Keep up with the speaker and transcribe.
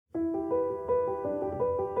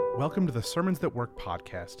Welcome to the Sermons That Work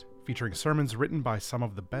podcast, featuring sermons written by some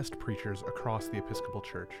of the best preachers across the Episcopal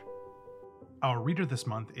Church. Our reader this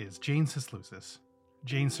month is Jane Sislousis.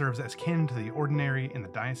 Jane serves as canon to the ordinary in the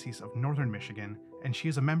Diocese of Northern Michigan, and she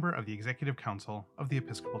is a member of the Executive Council of the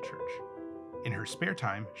Episcopal Church. In her spare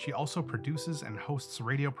time, she also produces and hosts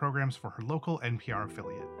radio programs for her local NPR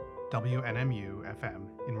affiliate,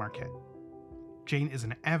 WNMU-FM in Marquette. Jane is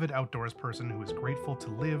an avid outdoors person who is grateful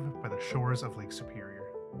to live by the shores of Lake Superior.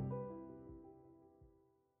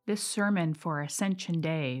 This sermon for Ascension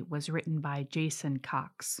Day was written by Jason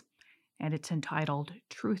Cox, and it's entitled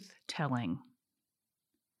Truth Telling.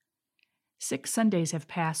 6 Sundays have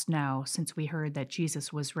passed now since we heard that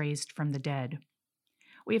Jesus was raised from the dead.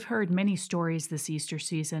 We have heard many stories this Easter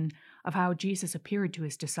season of how Jesus appeared to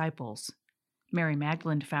his disciples. Mary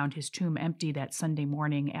Magdalene found his tomb empty that Sunday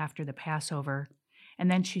morning after the Passover, and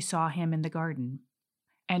then she saw him in the garden.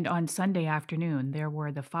 And on Sunday afternoon, there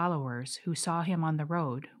were the followers who saw him on the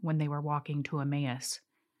road when they were walking to Emmaus.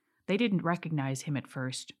 They didn't recognize him at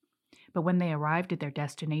first, but when they arrived at their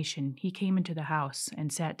destination, he came into the house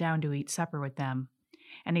and sat down to eat supper with them.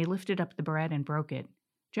 And he lifted up the bread and broke it,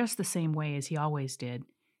 just the same way as he always did,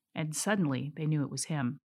 and suddenly they knew it was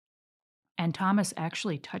him. And Thomas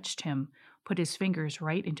actually touched him, put his fingers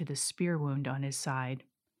right into the spear wound on his side.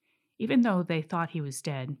 Even though they thought he was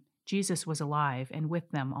dead, Jesus was alive and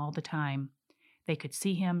with them all the time. They could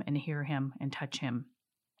see him and hear him and touch him.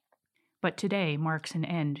 But today marks an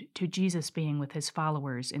end to Jesus being with his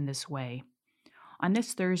followers in this way. On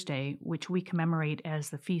this Thursday, which we commemorate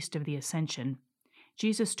as the Feast of the Ascension,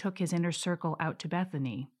 Jesus took his inner circle out to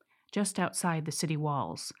Bethany, just outside the city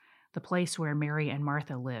walls, the place where Mary and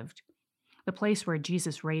Martha lived, the place where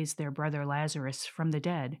Jesus raised their brother Lazarus from the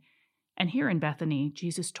dead. And here in Bethany,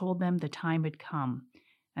 Jesus told them the time had come,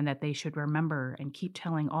 and that they should remember and keep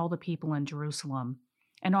telling all the people in Jerusalem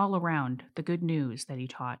and all around the good news that he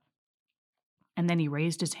taught. And then he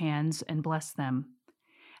raised his hands and blessed them.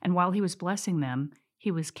 And while he was blessing them,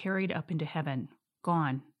 he was carried up into heaven,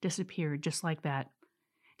 gone, disappeared just like that.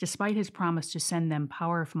 Despite his promise to send them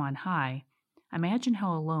power from on high, imagine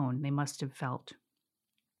how alone they must have felt.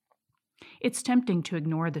 It's tempting to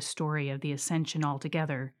ignore the story of the Ascension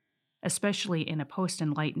altogether, especially in a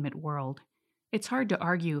post-Enlightenment world. It's hard to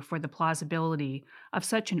argue for the plausibility of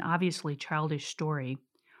such an obviously childish story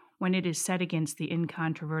when it is set against the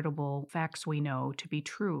incontrovertible facts we know to be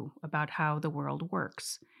true about how the world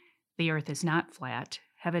works. The earth is not flat.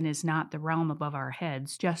 Heaven is not the realm above our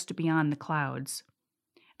heads, just beyond the clouds.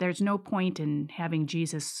 There's no point in having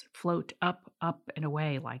Jesus float up, up, and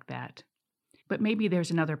away like that. But maybe there's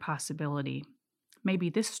another possibility. Maybe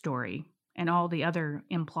this story, and all the other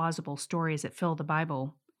implausible stories that fill the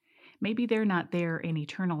Bible, maybe they're not there in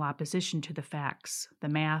eternal opposition to the facts, the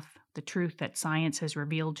math, the truth that science has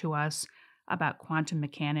revealed to us about quantum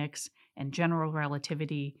mechanics and general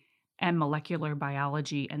relativity and molecular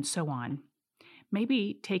biology and so on.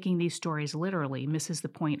 Maybe taking these stories literally misses the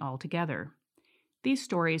point altogether. These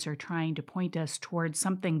stories are trying to point us toward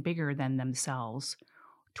something bigger than themselves,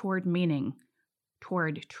 toward meaning,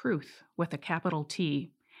 toward truth with a capital T.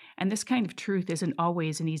 And this kind of truth isn't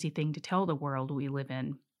always an easy thing to tell the world we live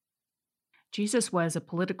in. Jesus was a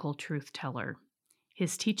political truth teller.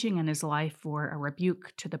 His teaching and his life were a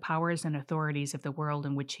rebuke to the powers and authorities of the world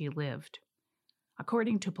in which he lived.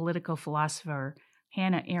 According to political philosopher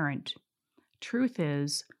Hannah Arendt, truth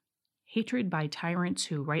is hatred by tyrants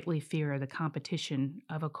who rightly fear the competition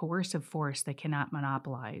of a coercive force they cannot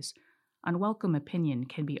monopolize. Unwelcome opinion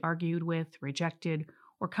can be argued with, rejected,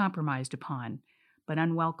 or compromised upon, but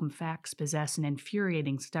unwelcome facts possess an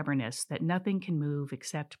infuriating stubbornness that nothing can move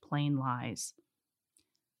except plain lies.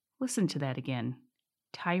 Listen to that again.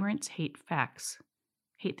 Tyrants hate facts,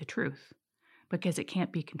 hate the truth, because it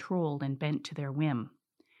can't be controlled and bent to their whim.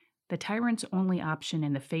 The tyrant's only option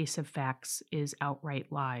in the face of facts is outright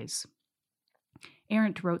lies.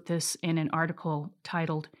 Arendt wrote this in an article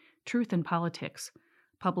titled Truth in Politics,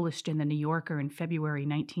 published in The New Yorker in February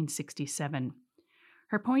 1967.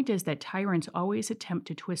 Her point is that tyrants always attempt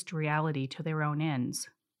to twist reality to their own ends.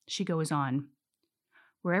 She goes on,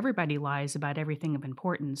 where everybody lies about everything of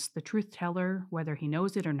importance, the truth teller, whether he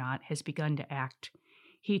knows it or not, has begun to act.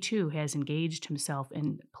 He too has engaged himself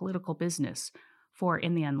in political business, for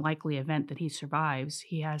in the unlikely event that he survives,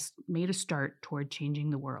 he has made a start toward changing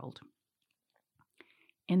the world.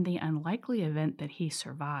 In the unlikely event that he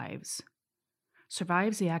survives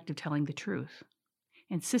the act of telling the truth.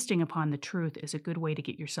 Insisting upon the truth is a good way to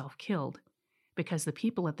get yourself killed, because the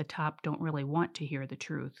people at the top don't really want to hear the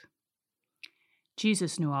truth.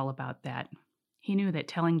 Jesus knew all about that. He knew that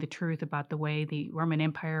telling the truth about the way the Roman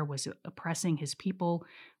Empire was oppressing his people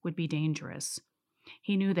would be dangerous.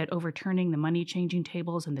 He knew that overturning the money-changing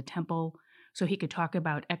tables in the temple so he could talk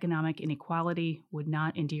about economic inequality would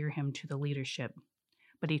not endear him to the leadership.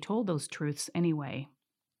 But he told those truths anyway.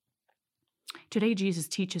 Today, Jesus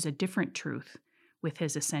teaches a different truth with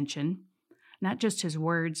his ascension. Not just his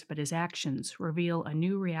words, but his actions reveal a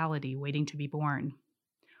new reality waiting to be born.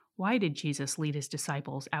 Why did Jesus lead his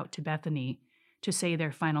disciples out to Bethany to say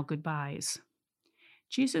their final goodbyes?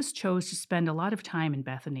 Jesus chose to spend a lot of time in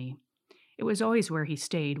Bethany. It was always where he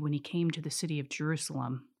stayed when he came to the city of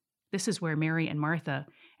Jerusalem. This is where Mary and Martha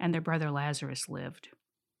and their brother Lazarus lived.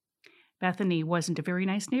 Bethany wasn't a very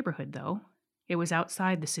nice neighborhood, though. It was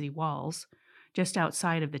outside the city walls, just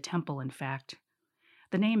outside of the temple, in fact.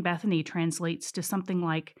 The name Bethany translates to something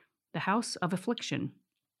like the house of affliction.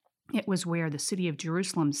 It was where the city of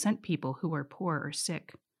Jerusalem sent people who were poor or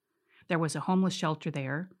sick. There was a homeless shelter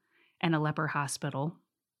there and a leper hospital.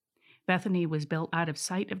 Bethany was built out of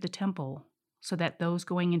sight of the temple so that those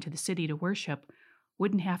going into the city to worship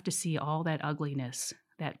wouldn't have to see all that ugliness,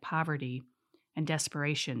 that poverty, and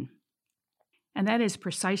desperation. And that is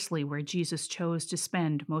precisely where Jesus chose to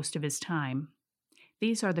spend most of his time.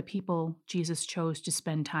 These are the people Jesus chose to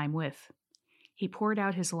spend time with. He poured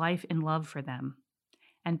out his life in love for them.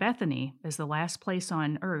 And Bethany is the last place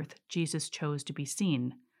on earth Jesus chose to be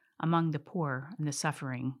seen, among the poor and the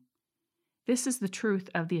suffering. This is the truth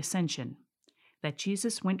of the ascension, that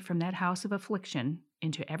Jesus went from that house of affliction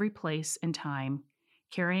into every place and time,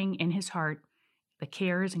 carrying in his heart the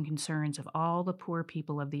cares and concerns of all the poor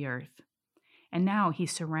people of the earth. And now he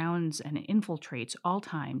surrounds and infiltrates all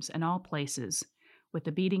times and all places with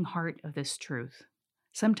the beating heart of this truth,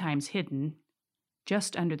 sometimes hidden,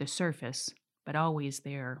 just under the surface, but always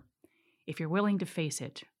there, if you're willing to face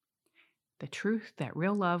it. The truth that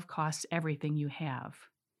real love costs everything you have,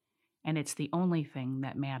 and it's the only thing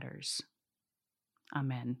that matters.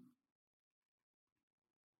 Amen.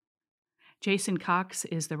 Jason Cox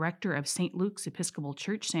is the rector of St. Luke's Episcopal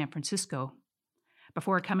Church, San Francisco.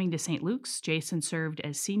 Before coming to St. Luke's, Jason served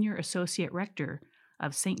as senior associate rector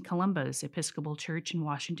of St. Columba's Episcopal Church in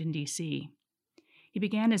Washington, D.C. He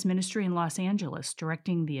began his ministry in Los Angeles,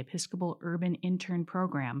 directing the Episcopal Urban Intern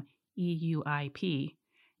Program, EUIP,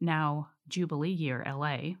 now Jubilee Year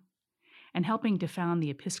LA, and helping to found the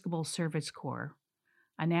Episcopal Service Corps,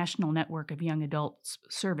 a national network of young adults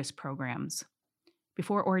service programs.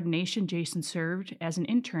 Before ordination, Jason served as an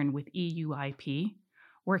intern with EUIP,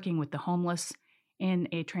 working with the homeless in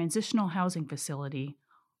a transitional housing facility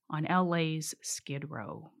on LA's Skid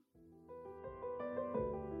Row.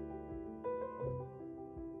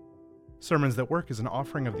 Sermons That Work is an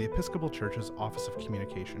offering of the Episcopal Church's Office of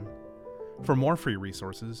Communication. For more free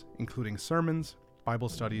resources, including sermons, Bible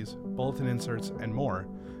studies, bulletin inserts, and more,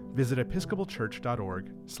 visit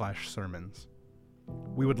episcopalchurch.org/sermons.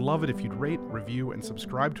 We would love it if you'd rate, review, and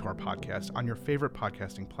subscribe to our podcast on your favorite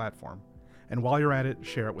podcasting platform. And while you're at it,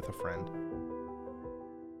 share it with a friend.